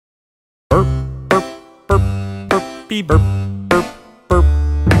burpy burp burp burp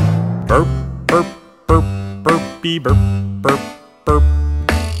burp burp burp burpy burp burp burp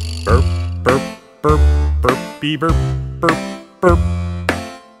burp burp burp burpy burp burp burp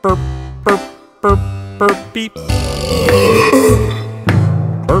burp burp burp burpy burp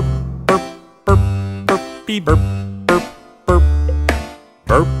burp burp burpy burp burp burp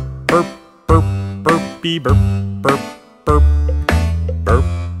burp burp burp burpy burp burp burp burp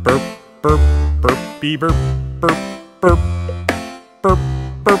burp burp burpy burp burp burp burp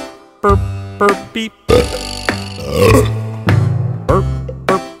burp burp burpy burp burp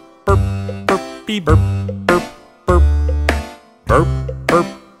burp burpy burp burp burp burp burp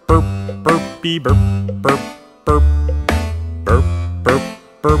burp burpy burp burp burp burp burp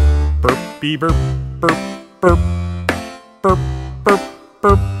burp burpy burp burp burp burp burp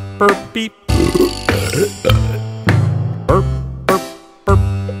burp burpy burp burp burp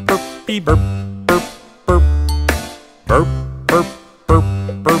burpy burp burp burp burp burp burp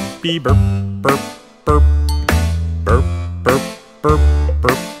burpy burp burp burp burp burp burp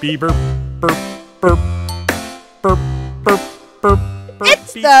burpy burp burp burp burp burp burp.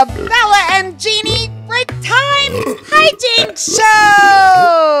 It's the Bella and Jeannie Break Time Hijinks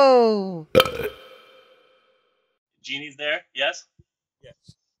Show! Jeannie's there? Yes? Yes.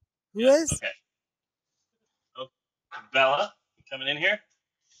 Who is? Okay. Bella, you coming in here?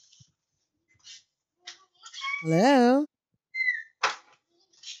 Hello?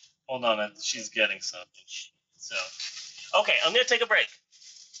 Hold on, she's getting something. So, okay, I'm gonna take a break.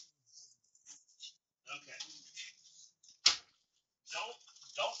 Okay. Don't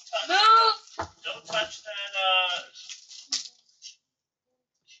touch. Don't touch that.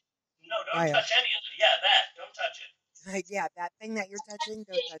 No, don't touch any of it. Yeah, that. Don't touch it. Yeah, that thing that you're touching,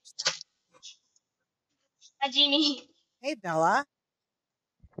 don't touch that. Hi, Jeannie. Hey, Bella.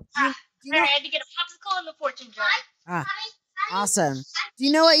 Do you know? Sorry, I had to get a popsicle and the fortune jar. Ah, awesome. Do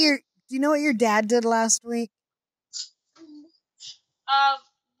you know what your dad did last week?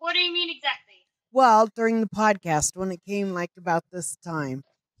 What do you mean exactly? Well, during the podcast, when it came like about this time,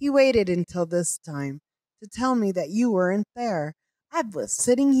 he waited until this time to tell me that you weren't there. I was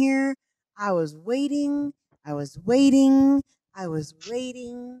sitting here. I was waiting. I was waiting. I was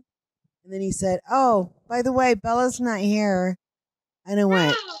waiting. And then he said, "Oh, by the way, Bella's not here." And I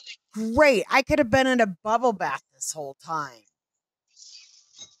went, "Great. I could have been in a bubble bath this whole time."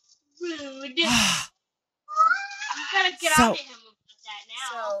 Rude. I'm gonna get on to him about that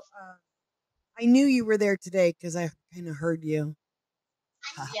now. So, I knew you were there today because I kind of heard you.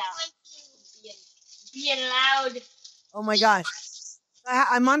 Yeah. Being loud. Oh my gosh.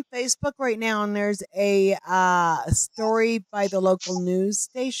 I'm on Facebook right now, and there's a story by the local news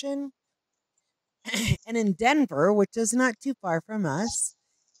station. And in Denver, which is not too far from us,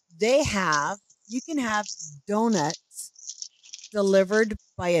 you can have donuts delivered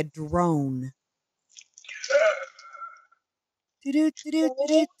by a drone.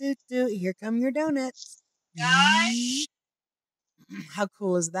 Do-do-do-do-do-do-do. Here come your donuts. Gosh. How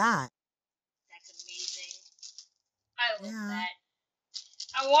cool is that? That's amazing. I love Yeah. that.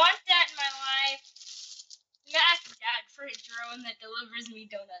 I want that in my life. I'm gonna ask Dad for a drone that delivers me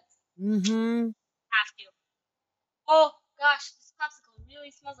donuts. Mm-hmm. Have to. Oh gosh, this popsicle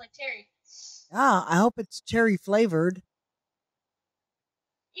really smells like cherry. Ah, I hope it's cherry flavored.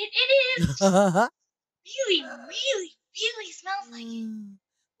 It is. Really, really, really smells like it.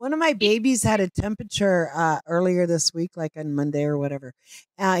 One of my babies had a temperature earlier this week, like on Monday or whatever.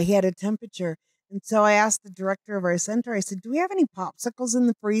 He had a temperature. And so I asked the director of our center, I said, "Do we have any popsicles in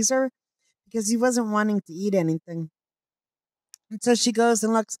the freezer?" Because he wasn't wanting to eat anything. And so she goes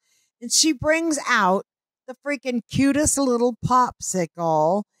and looks, and she brings out the freaking cutest little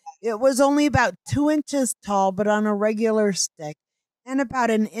popsicle. It was only about 2 inches tall, but on a regular stick, and about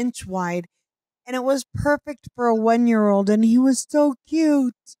 1 inch wide. And it was perfect for a 1-year-old, and he was so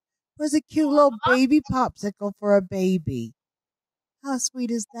cute. It was a cute little baby popsicle for a baby. How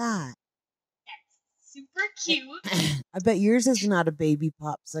sweet is that? That's super cute. I bet yours is not a baby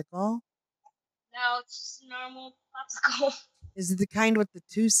popsicle. No, it's just a normal popsicle. Is it the kind with the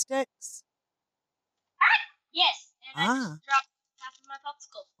 2 sticks? Yes, and I just dropped half of my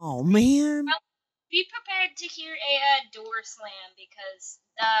popsicle. Oh, man. Well, be prepared to hear a door slam because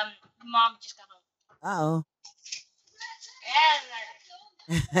Mom just got home. Uh-oh. And there it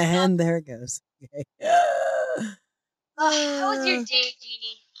goes. And there it goes. Okay. How was your day,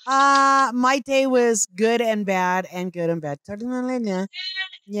 Jeannie? My day was good and bad and good and bad.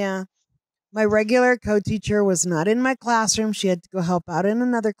 Yeah. My regular co-teacher was not in my classroom. She had to go help out in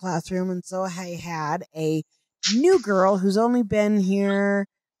another classroom. And so I had a new girl who's only been here.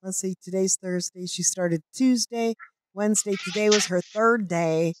 Let's see, today's Thursday. She started Tuesday. Wednesday. Today was her third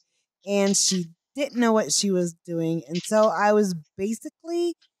day, and she didn't know what she was doing. And so I was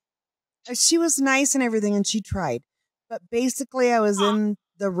basically, she was nice and everything, and she tried. But basically, I was in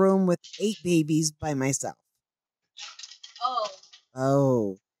the room with 8 babies by myself. Oh.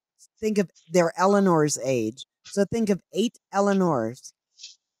 Oh, think of they're Eleanor's age. So think of 8 Eleanors.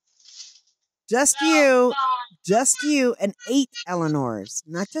 Just you, just you, and 8 Eleanors,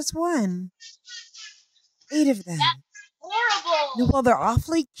 not just one. 8 of them. Horrible. Well, they're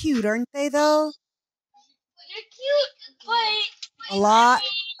awfully cute, aren't they? Though They're cute, but a lot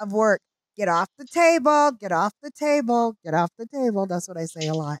of work. Get off the table. Get off the table. Get off the table. That's what I say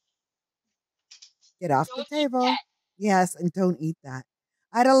a lot. Get off the table. Yes, and don't eat that.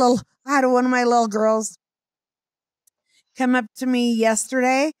 I had one of my little girls come up to me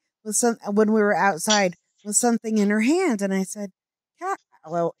yesterday with when we were outside with something in her hand, and I said,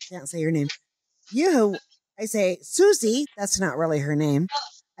 well, can't say your name. I say, Susie, that's not really her name.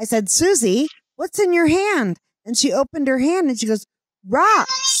 I said, Susie, what's in your hand? And she opened her hand and she goes,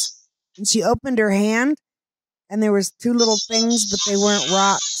 rocks. And she opened her hand and there was 2 little things, but they weren't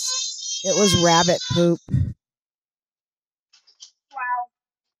rocks. It was rabbit poop. wow.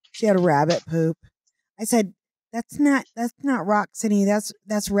 She had a rabbit poop. I said, that's not rocks, honey.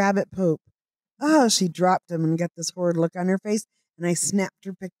 That's rabbit poop. Oh, she dropped them and got this horrid look on her face. And I snapped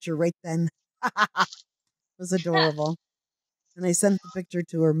her picture right then. It was adorable. And I sent the picture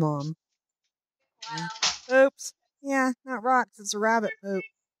to her mom. Wow. Yeah. Oops. Yeah, not rocks. It's a rabbit poop.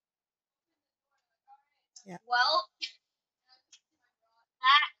 Yeah. Well,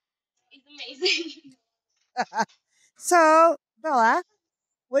 that is amazing. So, Bella,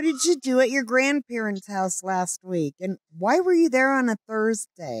 what did you do at your grandparents' house last week? And why were you there on a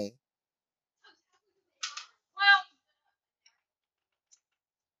Thursday? Well,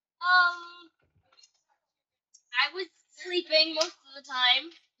 I was sleeping most of the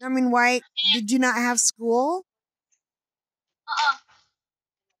time. I mean, why did you not have school?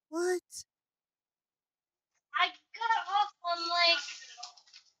 What? I got off on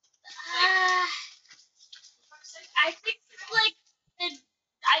I think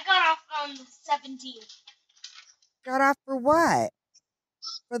I got off on the 17th. Got off for what?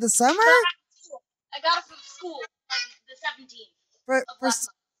 For the summer? I got off from school on the 17th.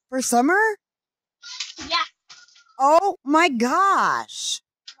 For summer? Yeah. Oh my gosh.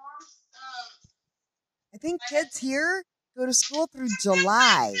 I think kids here go to school through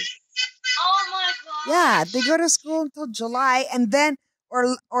July. Oh my god. Yeah, they go to school until July and then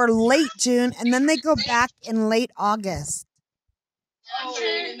or late June and then they go back in late August. I'm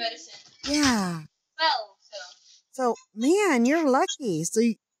in medicine. Yeah. Well, so man, you're lucky. So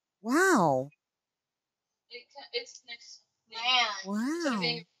wow. It's next. Man. Wow.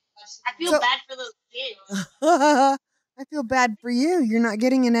 I feel bad for those kids. I feel bad for you. You're not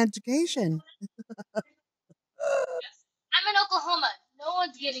getting an education. I'm in Oklahoma. No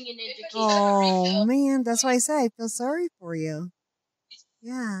one's getting an education. Oh man, that's why I say I feel sorry for you.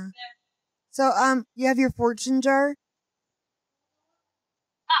 Yeah. So you have your fortune jar?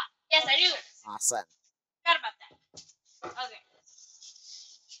 Yes, I do. Awesome. Forgot about that. Okay.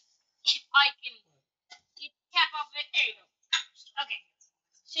 I can get the cap off it. There you go. Okay.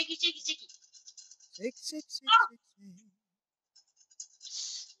 Shaky, shaky, shaky. Shake, shake, shake, Oh. shake,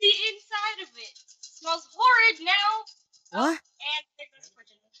 shake. The inside of it smells horrid now. What? And there's a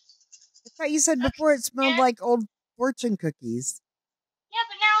fortune. I thought you said before it smelled like old fortune cookies. Yeah,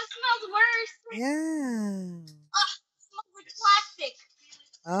 but now it smells worse. Yeah. It smells like plastic.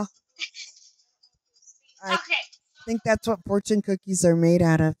 Oh. I Okay. think that's what fortune cookies are made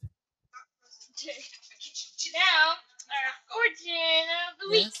out of. Now, our fortune of the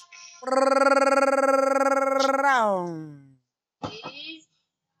week is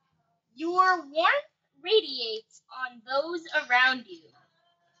your warmth radiates on those around you.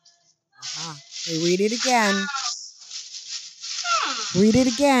 Uh-huh. Hey, read it again. Hmm. Read it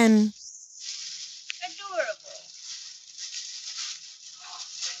again. Adorable.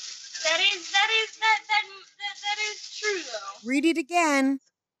 That is true though. Read it again.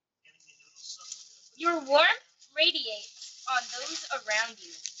 Your warmth radiates on those around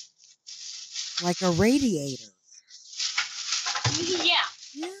you. Like a radiator. Yeah.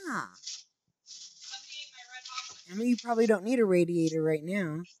 Yeah. I mean, you probably don't need a radiator right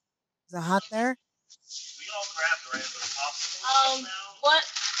now. Is it hot there? We all grabbed the random popsicles now. What'd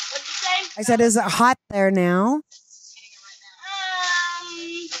you say? I said, is it hot there now?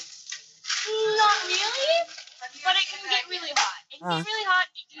 Not really, but it can get really hot. It can get really hot.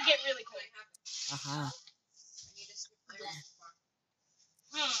 It can get really cold. Uh-huh.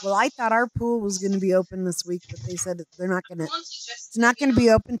 Well, I thought our pool was going to be open this week, but they said they're not going to. It's not going to be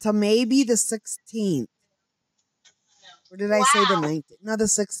open till maybe the 16th. Or did I say the 19th? No, the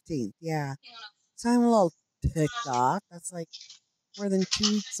 16th. Yeah. So I'm a little ticked off. That's like more than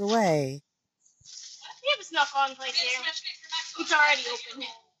 2 weeks away. We have a snuff on place here. It's already open.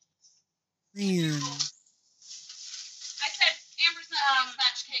 Man. I said Amber's not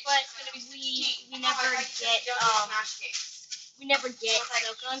smash cakes. But we never get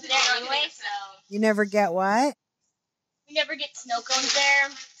snow cones there anyway, so You never get what? we never get snow cones there,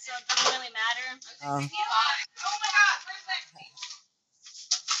 so it doesn't really matter. Oh. Oh my god, where's that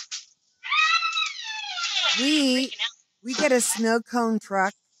cake? We get a snow cone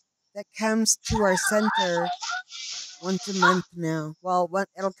truck that comes to our center once a month now. Well,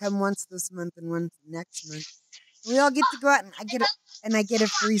 it'll come once this month and once next month. We all get to go out and I get a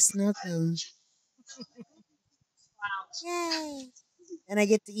free snow cone. Wow. Yay! And I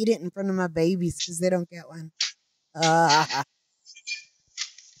get to eat it in front of my babies because they don't get one. Lucky.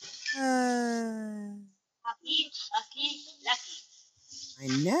 I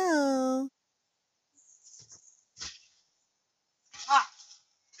know. Ah,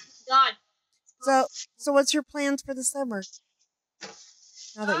 God. So what's your plans for the summer?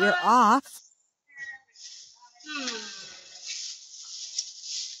 Now that you're off.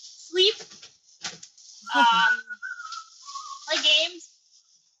 Sleep. Play games.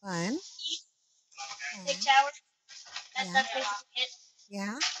 Fun. Eat. Take showers. That's Yeah. basically it.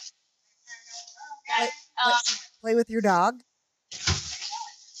 Yeah. That, Play with your dog.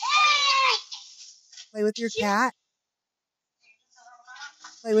 Play with your cat.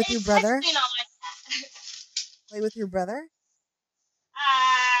 Play with your brother. It's not like that. Play with your brother.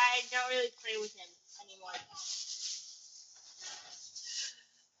 I don't really play with him anymore.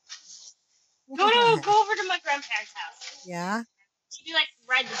 Go over to my grandparents' house. Yeah. Maybe like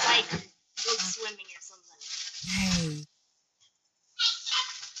ride the bike or go swimming or something. Hey.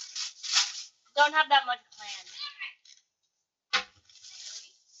 Don't have that much planned.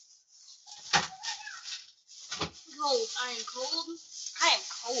 Cold. I am cold. I am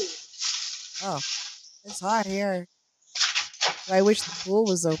cold. Oh, it's hot here. I wish the pool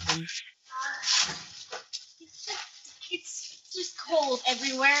was open. It's just cold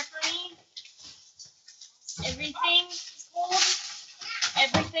everywhere for me. Everything is cold.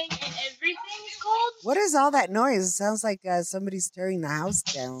 Everything is cold. What is all that noise? It sounds like somebody's tearing the house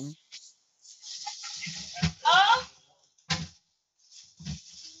down.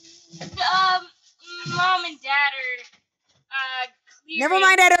 Mom and Dad are clearing. Never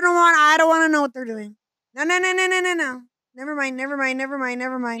mind. I don't want to know what they're doing. No. Never mind.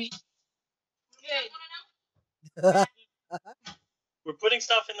 Good. We're putting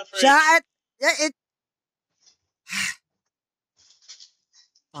stuff in the fridge. Shut. It.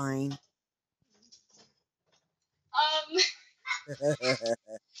 Fine.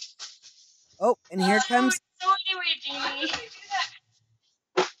 Oh, and here comes. So anyway, Jeannie.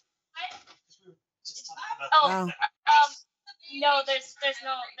 Wow. No, there's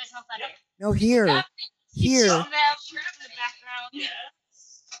no thunder. No, here. Them Here. in the background.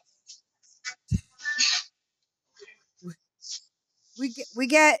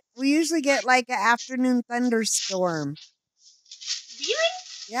 We usually get like an afternoon thunderstorm. Really?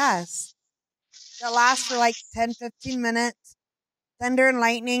 Yes. That lasts for like 10-15 minutes. Thunder and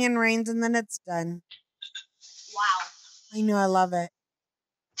lightning and rains, and then it's done. Wow. I know, I love it.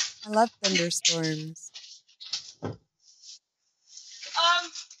 I love thunderstorms.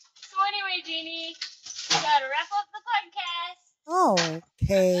 So anyway, Jeannie, we gotta wrap up the podcast.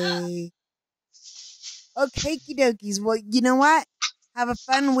 Okay. Okie dokies. Well, you know what? Have a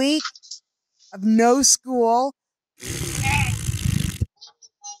fun week of no school.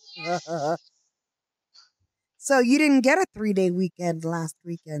 So you didn't get a 3-day weekend last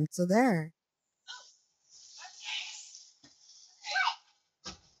weekend, so there.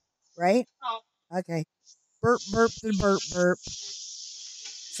 Right? Oh. Okay. Burp, burp, to burp, burp.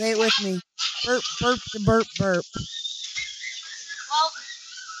 Say it with me. Burp, burp, to burp, burp. Well,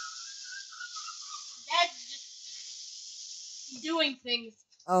 Dad's just doing things.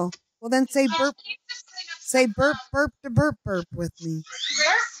 Oh, well then say burp. Say burp, burp, to burp, burp with me.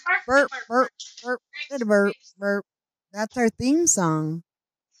 Burp, burp, burp, to burp, burp. That's our theme song.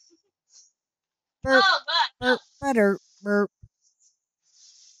 Burp, Oh, but burp, butter, burp.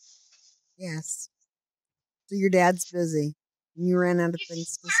 Yes. So your dad's busy. And you ran out of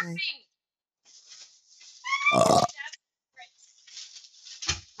things to say. That's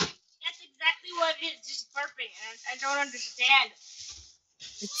exactly what it is, just burping. I don't understand.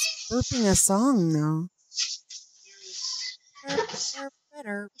 It's burping a song now. Burp, burp,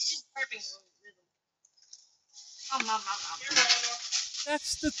 Better. It's just burping rhythm.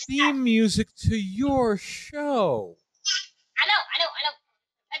 That's the theme music to your show. I know.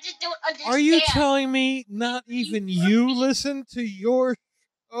 I just don't understand. Are you telling me not even you listen to your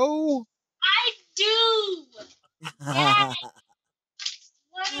show? I do. Yes.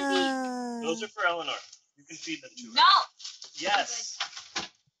 What are these? Those are for Eleanor. You can feed them to her. No. Yes. I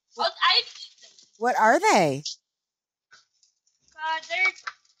eat them. What are they? They're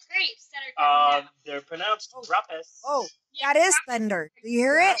grapes that are coming out. They're pronounced rapes. Oh, that is thunder. Do you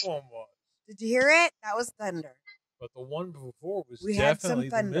hear it? That one was. Did you hear it? That was thunder. But the one before was We had some definitely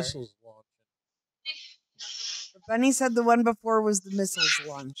the thunder. missiles launching. But Bunny said the one before was the missiles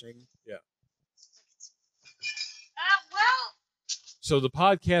launching. Yeah. Well. So the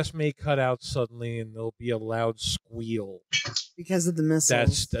podcast may cut out suddenly, and there'll be a loud squeal. Because of the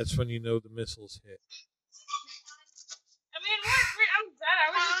missiles. That's when you know the missiles hit. I mean, I'm glad. I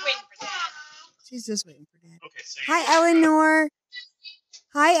was just waiting for that. She's just waiting for Dad. Okay, so Hi, Eleanor.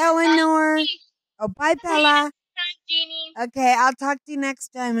 Hi, Eleanor. Oh, bye, Bella. Jeannie. Okay, I'll talk to you next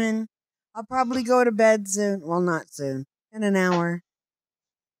time, and I'll probably go to bed soon. Well, not soon. In an hour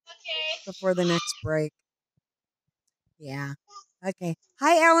Okay. before the next break. Yeah. Okay.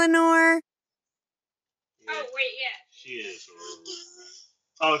 Hi, Eleanor. Oh, wait, yeah. she is.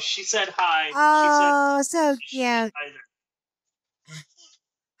 Oh, she said hi. Oh, so She said cute. hi there.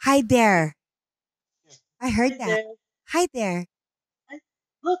 Hi there. I heard Hi that. there. Hi there.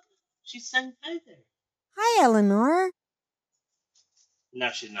 Look, she's saying hi there. Hi, Eleanor. No,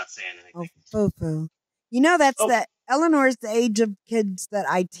 she's not saying Oh, anything. foo-foo. You know, that's Oh. the Eleanor's the age of kids that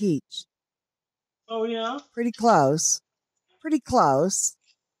I teach. Oh, yeah? Pretty close. Pretty close.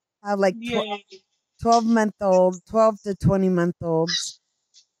 I have like Yay. 12 to 20-month-olds.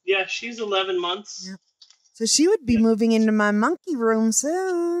 Yeah, she's 11 months. Yeah. So she would be moving into my monkey room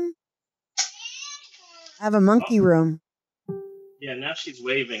soon. I have a monkey room. Yeah, now she's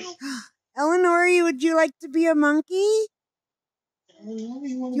waving. Eleanor, would you like to be a monkey?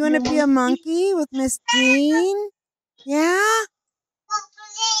 You want to be a monkey with Miss Jean? Yeah?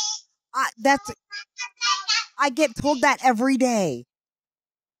 I get told that every day.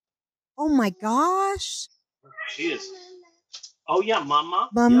 Oh my gosh. She is. Oh, yeah, Mama.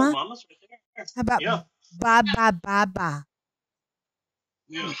 Mama? Yeah, Mama's right there. How about Yeah. ba?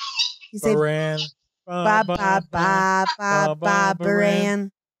 Yeah. You say Baran. ba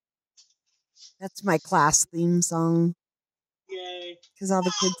Baran. That's my class theme song Yay. because all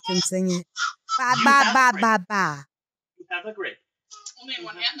the kids can sing it. Ba. You have a grape. Only in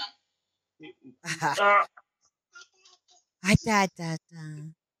one hand, though. Da. Put it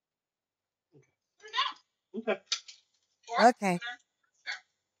down. Okay. Or Okay. put it there.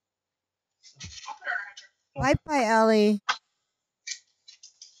 I'll put it on her. Bye, Ellie.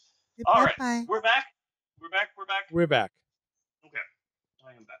 All Bye, right. bye. We're back. We're back. Okay.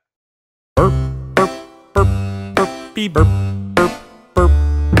 I am back. Burp, burp, burp, burpy burp, burp, burp.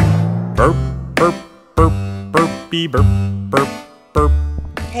 Burp, burp, burp, burpy burp, burp, burp.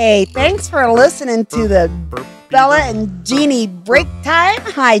 Hey, thanks for listening to the Bella and Jeannie Break Time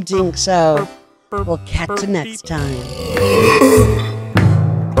Hijink Show. We'll catch you next time.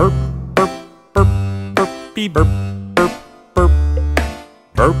 Burp, burp, burp, burpy burp, burp, burp.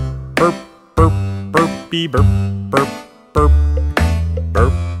 Burp, burp, burp, burpy burp, burp, burp.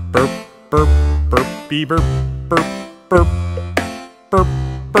 Burp, burp, burp, burpy burp, burp, burp. Burp,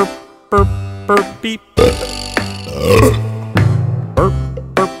 burp, burp, burpy. Burp,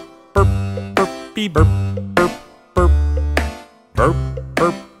 burp, burp, burpy burp, burp, burp. Burp,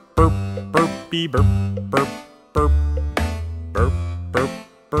 burp, burp, burpy burp, burp, burp. Burp, burp,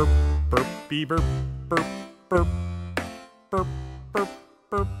 burp, burpy burp.